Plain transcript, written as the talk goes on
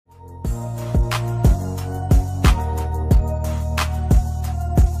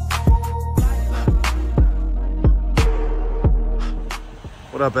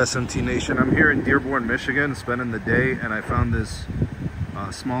What up, SMT Nation? I'm here in Dearborn, Michigan, spending the day, and I found this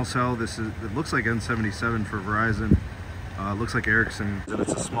small cell. It looks like N77 for Verizon. Looks like Ericsson, and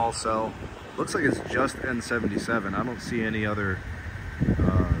it's a small cell. Looks like it's just N77. I don't see any other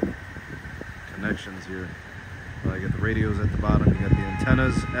connections here. I got the radios at the bottom. You got the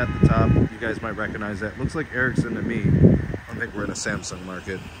antennas at the top. You guys might recognize that. Looks like Ericsson to me. I don't think we're in a Samsung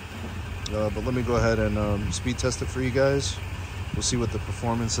market. But let me go ahead and speed test it for you guys. We'll see what the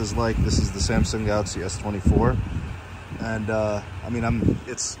performance is like. This is the Samsung Galaxy S24. And I mean,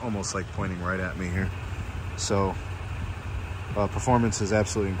 it's almost like pointing right at me here. So performance is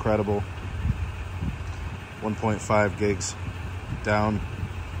absolutely incredible. 1.5 gigs down,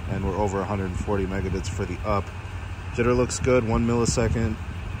 and we're over 140 megabits for the up. Jitter looks good, 1 millisecond.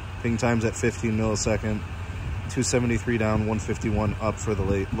 Ping time's at 15 millisecond. 273 down, 151 up for the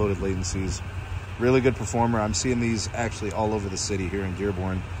loaded latencies. Really good performer. I'm seeing these actually all over the city here in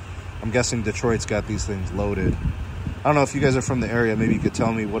Dearborn. I'm guessing Detroit's got these things loaded. I don't know if you guys are from the area. Maybe you could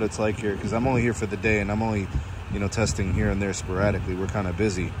tell me what it's like here, because I'm only here for the day and I'm only, testing here and there sporadically. We're kind of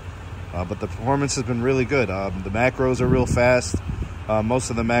busy. But the performance has been really good. The macros are real fast.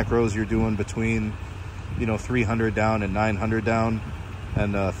 Most of the macros you're doing between, 300 down and 900 down,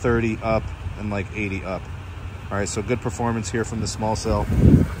 and 30 up and like 80 up. All right, so good performance here from the small cell.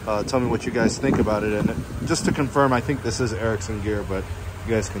 Tell me what you guys think about it. And just to confirm, I think this is Ericsson gear, but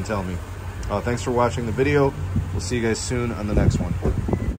you guys can tell me. Thanks for watching the video. We'll see you guys soon on the next one.